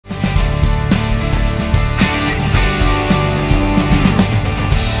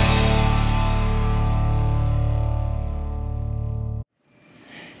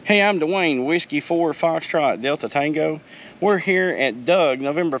Hey, I'm Dwayne, Whiskey 4 Foxtrot Delta Tango. We're here at Doug,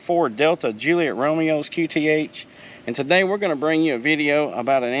 November 4 Delta Juliet Romeo's QTH, and today we're going to bring you a video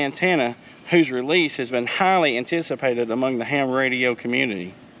about an antenna whose release has been highly anticipated among the ham radio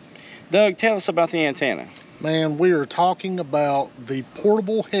community. Doug, tell us about the antenna. Man, we are talking about the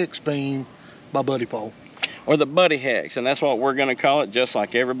portable hex beam by Buddipole. Or the Buddihex, and that's what we're going to call it, just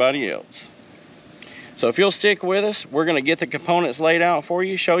like everybody else. So if you'll stick with us, we're going to get the components laid out for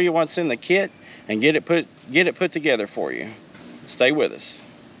you, show you what's in the kit, and get it put together for you. Stay with us.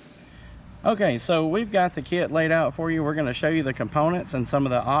 Okay, so we've got the kit laid out for you. We're going to show you the components and some of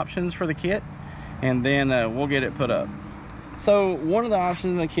the options for the kit, and then we'll get it put up. So one of the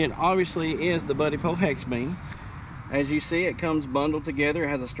options in the kit obviously is the Buddipole hex beam. As you see, it comes bundled together. It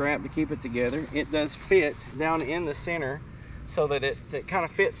has a strap to keep it together. It does fit down in the center so that it kind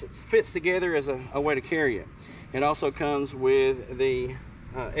of fits together as a way to carry it. It also comes with the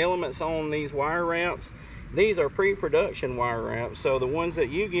elements on these wire wraps. These are pre-production wire wraps, so the ones that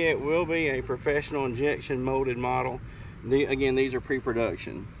you get will be a professional injection molded model. Again, these are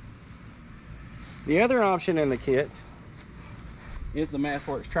pre-production. The other option in the kit is the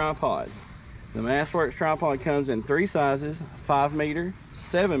Massworks Tripod. The Massworks Tripod comes in 3 sizes: 5 meter,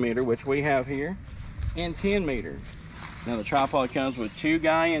 7 meter, which we have here, and 10 meter. Now the tripod comes with 2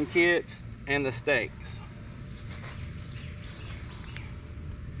 guy-in kits and the stakes.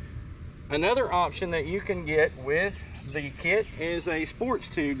 Another option that you can get with the kit is a sports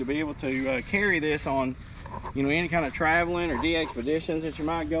tube to be able to carry this on, any kind of traveling or de-expeditions that you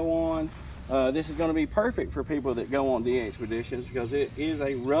might go on. This is going to be perfect for people that go on de-expeditions because it is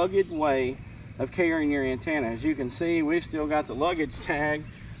a rugged way of carrying your antenna. As you can see, we've still got the luggage tag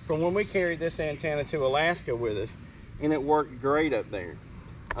from when we carried this antenna to Alaska with us, and it worked great up there.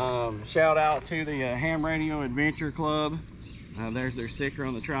 Shout out to the Ham Radio Adventure Club. There's their sticker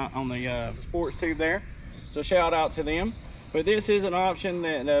on the sports tube there, so shout out to them. But this is an option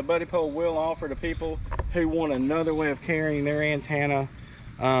that Buddipole will offer to people who want another way of carrying their antenna,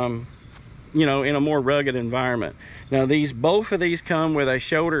 in a more rugged environment. Now both of these come with a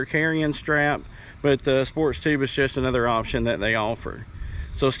shoulder carrying strap, but the sports tube is just another option that they offer.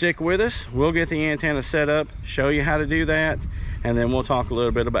 So stick with us. We'll get the antenna set up, show you how to do that, and then we'll talk a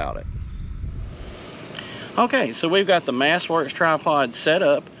little bit about it. Okay, so we've got the Massworks Tripod set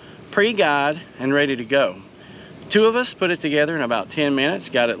up, pre-guide, and ready to go. 2 of us put it together in about 10 minutes,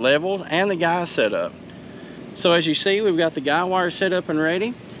 got it leveled, and the guy set up. So as you see, we've got the guy wire set up and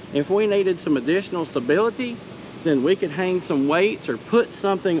ready. If we needed some additional stability, then we could hang some weights or put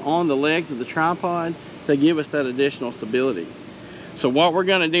something on the legs of the tripod to give us that additional stability. So what we're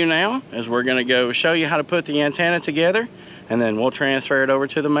going to do now is we're going to go show you how to put the antenna together, and then we'll transfer it over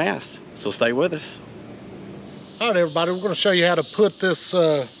to the mast. So stay with us. All right, everybody, we're going to show you how to put this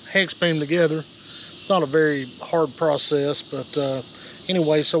hex beam together. It's not a very hard process, but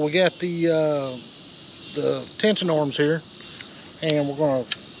anyway, so we got the tension arms here, and we're going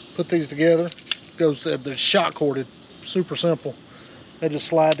to put these together. They're shot corded, super simple. They just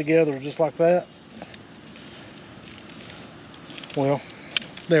slide together just like that. Well,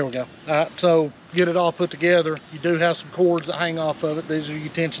 there we go. All right, so get it all put together. You do have some cords that hang off of it. These are your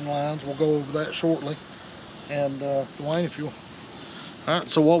tension lines. We'll go over that shortly. And Dwayne, if you will. All right,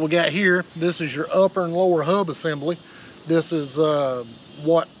 so what we got here, this is your upper and lower hub assembly. This is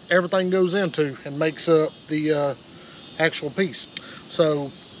what everything goes into and makes up the actual piece.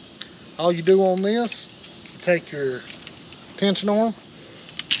 So all you do on this, you take your tension arm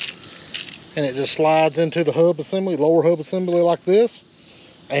and it just slides into the hub assembly, lower hub assembly like this.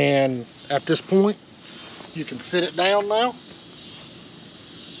 And at this point, you can sit it down now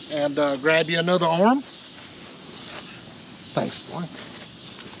and grab you another arm. Thanks, Dwayne.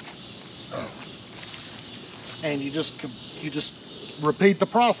 And you just repeat the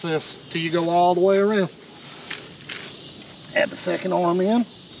process till you go all the way around. Add the second arm in.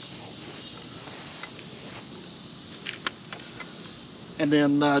 And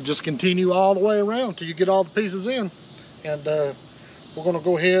then just continue all the way around till you get all the pieces in. And we're going to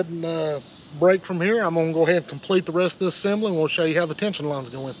go ahead and break from here. I'm going to go ahead and complete the rest of this assembly, and we'll show you how the tension lines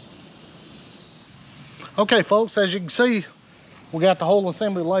go in. Okay, folks, as you can see, we got the whole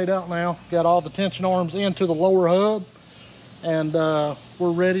assembly laid out now. Got all the tension arms into the lower hub, and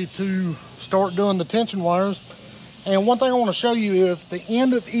we're ready to start doing the tension wires. And one thing I want to show you is the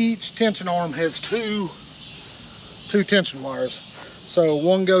end of each tension arm has two tension wires. So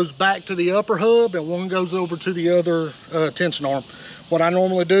one goes back to the upper hub and one goes over to the other tension arm. What I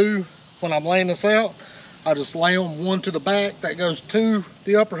normally do when I'm laying this out, I just lay them one to the back that goes to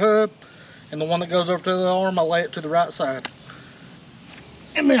the upper hub, and the one that goes over to the arm, I lay it to the right side.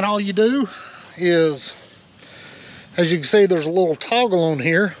 And then all you do is, as you can see, there's a little toggle on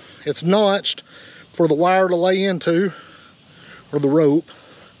here. It's notched for the wire to lay into, or the rope.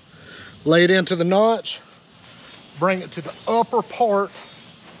 Lay it into the notch, bring it to the upper part,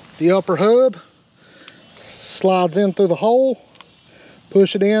 the upper hub, slides in through the hole,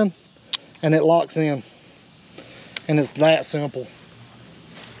 push it in, and it locks in. And it's that simple.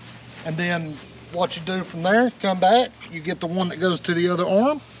 And then what you do from there, come back, you get the one that goes to the other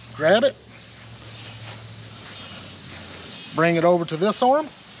arm, grab it, bring it over to this arm.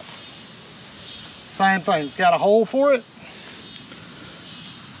 Same thing, it's got a hole for it.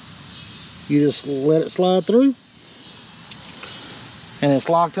 You just let it slide through, and it's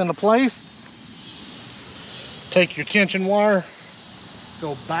locked into place. Take your tension wire,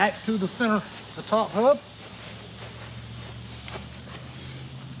 go back to the center, the top hub,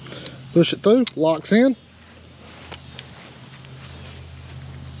 push it through, locks in.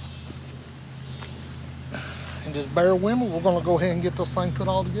 And just bare wimble, we're gonna go ahead and get this thing put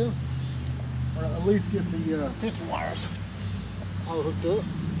all together. Or at least get the tension wires all hooked up.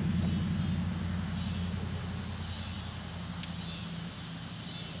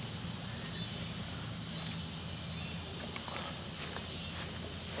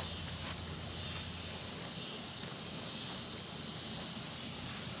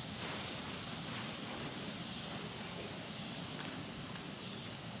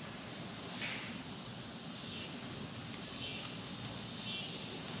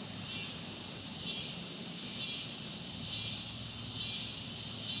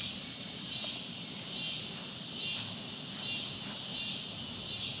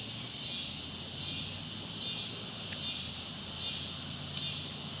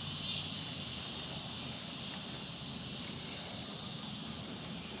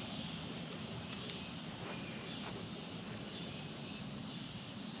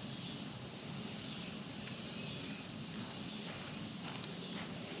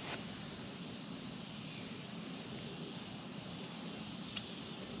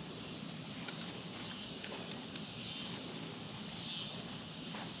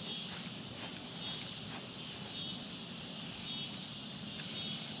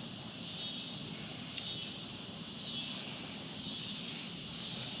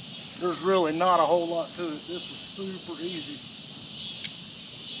 There's really not a whole lot to it. This is super easy.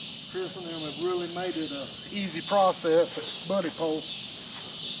 Chris and them have really made it an easy process at Buddipole.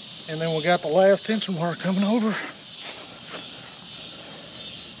 And then we got the last tension wire coming over.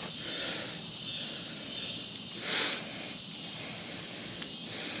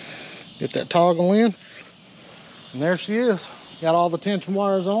 Get that toggle in. And there she is. Got all the tension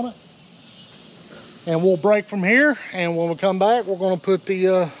wires on it. And we'll break from here, and when we come back, we're going to put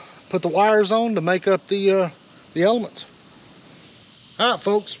the wires on to make up the elements. All right,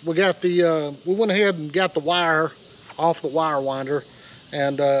 folks, we went ahead and got the wire off the wire winder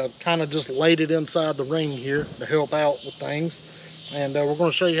and kind of just laid it inside the ring here to help out with things. And we're going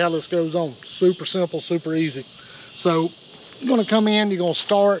to show you how this goes on. Super simple, super easy. So you're going to come in, you're going to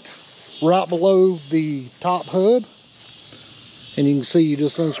start right below the top hub, and you can see you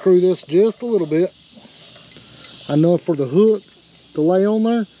just unscrew this just a little bit, enough for the hook to lay on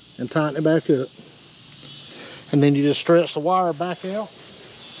there, and tighten it back up. And then you just stretch the wire back out.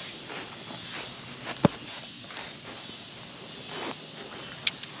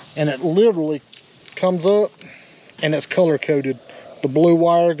 And it literally comes up and it's color coded. The blue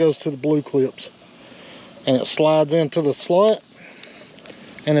wire goes to the blue clips. And it slides into the slot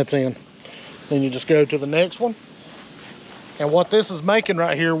and it's in. Then you just go to the next one. And what this is making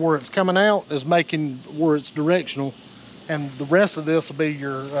right here where it's coming out is making where it's directional. And the rest of this will be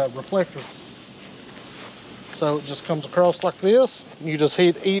your reflector. So it just comes across like this. You just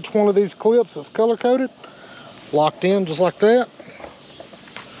hit each one of these clips that's color coded, locked in just like that.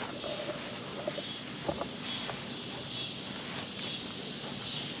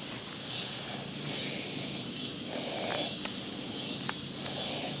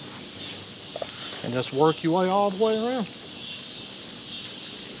 And just work your way all the way around.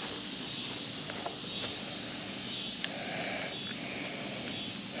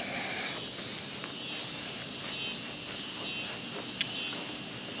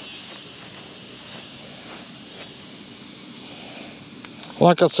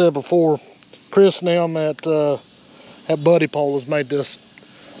 Like I said before, Chris and them at Buddipole has made this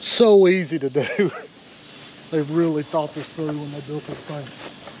so easy to do. They really thought this through when they built this thing.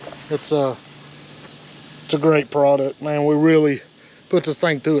 It's a great product, man. We really put this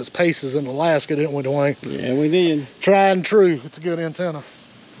thing through its paces in Alaska, didn't we, Dwayne? Yeah, we did. Tried and true. It's a good antenna.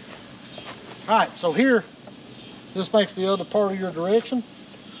 All right, so here, this makes the other part of your direction.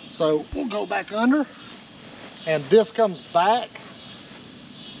 So we'll go back under, and this comes back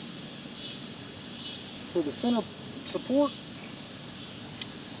to the center support.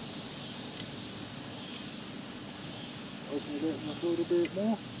 Open it up a little bit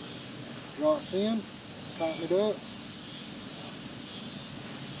more. Drops in, tighten it up.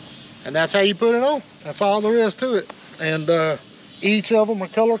 And that's how you put it on. That's all there is to it. And each of them are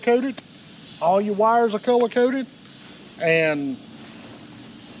color coded. All your wires are color coded. And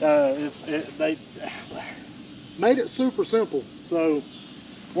they made it super simple. So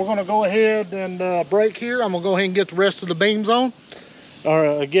we're gonna go ahead and break here. I'm gonna go ahead and get the rest of the beams on,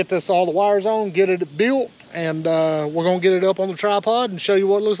 or get all the wires on, get it built, and we're gonna get it up on the tripod and show you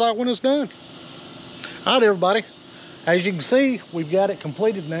what it looks like when it's done. All right, everybody. As you can see, we've got it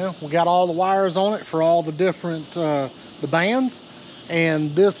completed now. We got all the wires on it for all the different the bands.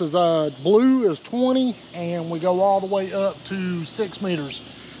 And this is blue is 20, and we go all the way up to 6 meters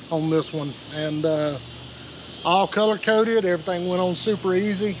on this one. And all color coded. Everything went on super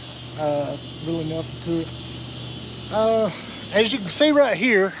easy. Really nothing to it. As you can see right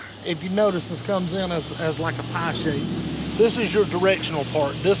here, if you notice, this comes in as like a pie shape. This is your directional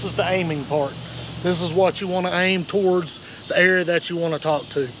part. This is the aiming part. This is what you want to aim towards, the area that you want to talk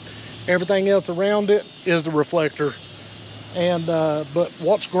to. Everything else around it is the reflector. And but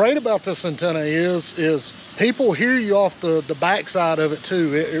what's great about this antenna is people hear you off the back side of it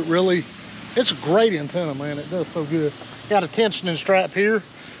too. It's a great antenna, man. It does so good. Got a tensioning strap here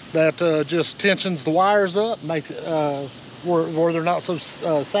that just tensions the wires up, makes it where they're not so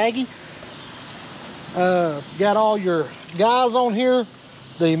saggy. Got all your guys on here.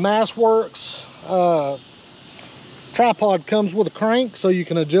 The Massworks tripod comes with a crank, so you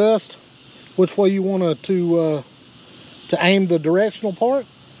can adjust which way you want to aim the directional part.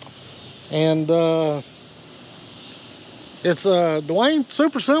 And it's Dwayne,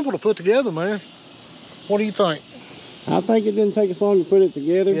 super simple to put together, man. What do you think? I think it didn't take us long to put it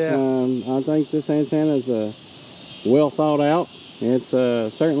together. Yeah. I think this antenna is well thought out. It's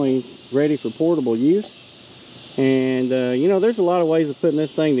certainly ready for portable use. And you know, there's a lot of ways of putting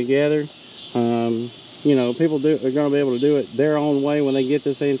this thing together. You know, people are going to be able to do it their own way when they get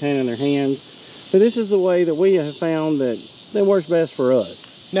this antenna in their hands. But this is the way that we have found that works best for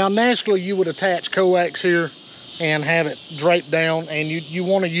us. Now, naturally, you would attach coax here and have it draped down, and you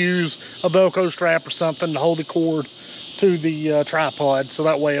want to use a Velcro strap or something to hold the cord to the tripod, so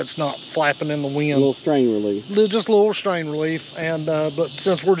that way it's not flapping in the wind. A little strain relief. Just a little strain relief. And but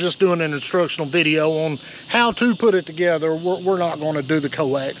since we're just doing an instructional video on how to put it together, we're not going to do the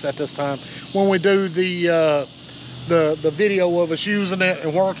coax at this time. When we do the video of us using it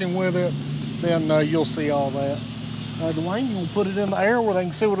and working with it, then you'll see all that. Dwayne, you want to put it in the air where they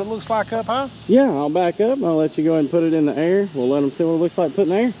can see what it looks like up high? Yeah, I'll back up and I'll let you go ahead and put it in the air. We'll let them see what it looks like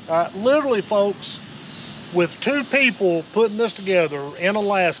putting in the air. Literally, folks, with 2 people putting this together in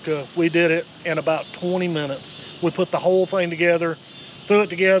Alaska, we did it in about 20 minutes. We put the whole thing together, threw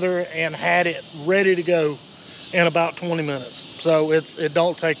it together, and had it ready to go in about 20 minutes. So it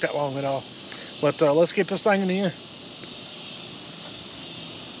don't take that long at all. But let's get this thing in the air.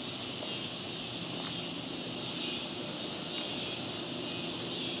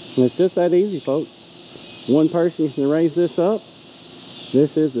 And it's just that easy, folks. One person can raise this up.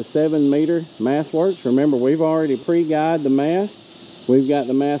 This is the 7-meter Massworks. Remember, we've already pre-guyed the mast. We've got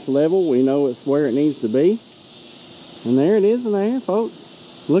the mast level. We know it's where it needs to be. And there it is in the air,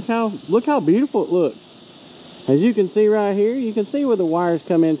 folks. Look how beautiful it looks. As you can see right here, you can see where the wires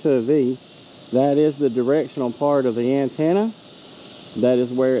come into a V. That is the directional part of the antenna. That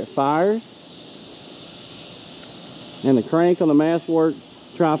is where it fires. And the crank on the Massworks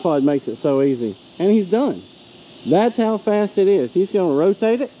tripod makes it so easy. And he's done. That's how fast it is. He's going to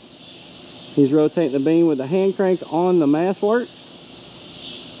rotate it. He's rotating the beam with the hand crank on the Massworks.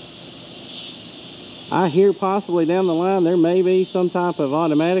 I hear possibly down the line there may be some type of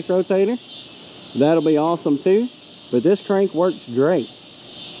automatic rotator. That'll be awesome too. But this crank works great.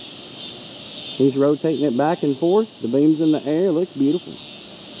 He's rotating it back and forth. The beam's in the air. It looks beautiful.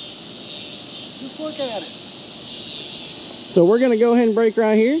 Just look at it. So we're going to go ahead and break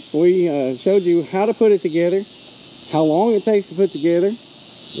right here. We showed you how to put it together, how long it takes to put together,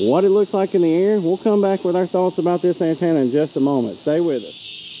 what it looks like in the air. We'll come back with our thoughts about this antenna in just a moment. Stay with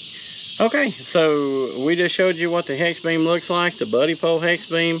us. Okay, so we just showed you what the hex beam looks like, the Buddipole hex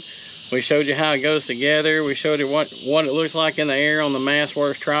beam. We showed you how it goes together. We showed you what it looks like in the air on the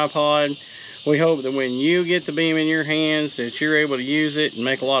Massworks tripod. We hope that when you get the beam in your hands that you're able to use it and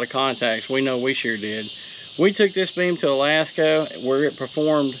make a lot of contacts. We know we sure did. We took this beam to Alaska where it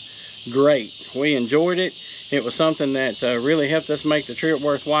performed great. We enjoyed it. It was something that really helped us make the trip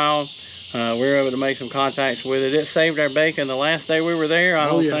worthwhile. We were able to make some contacts with it. It saved our bacon the last day we were there. I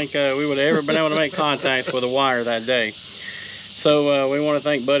don't think we would have ever been able to make contacts with a wire that day. So we want to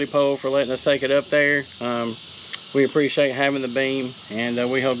thank Buddipole for letting us take it up there. We appreciate having the beam,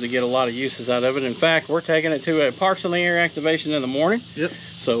 and we hope to get a lot of uses out of it. In fact, we're taking it to a Parks in the Air activation in the morning. Yep.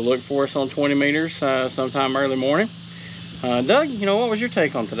 So look for us on 20 meters sometime early morning. Doug, you know, what was your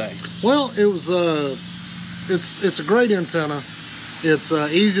take on today? Well, it was it's a great antenna. It's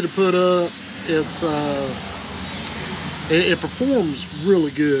easy to put up. It's it performs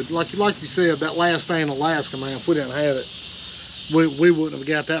really good. Like you said, that last day in Alaska, man, if we didn't have it, we wouldn't have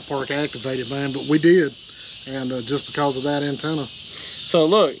got that park activated, man, but we did. And just because of that antenna. So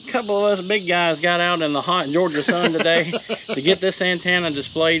look, a couple of us big guys got out in the hot Georgia sun today to get this antenna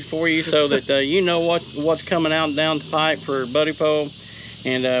displayed for you, so that you know what's coming out down the pipe for Buddipole.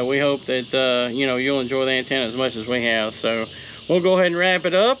 And we hope that you know, you'll enjoy the antenna as much as we have. So we'll go ahead and wrap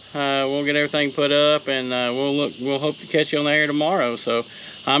it up. We'll get everything put up, and we'll hope to catch you on the air tomorrow. So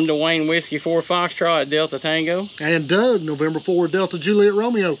I'm Dwayne, Whiskey 4 Foxtrot at Delta Tango. And Doug, November 4 Delta Juliet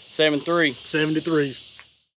Romeo. 73. 73.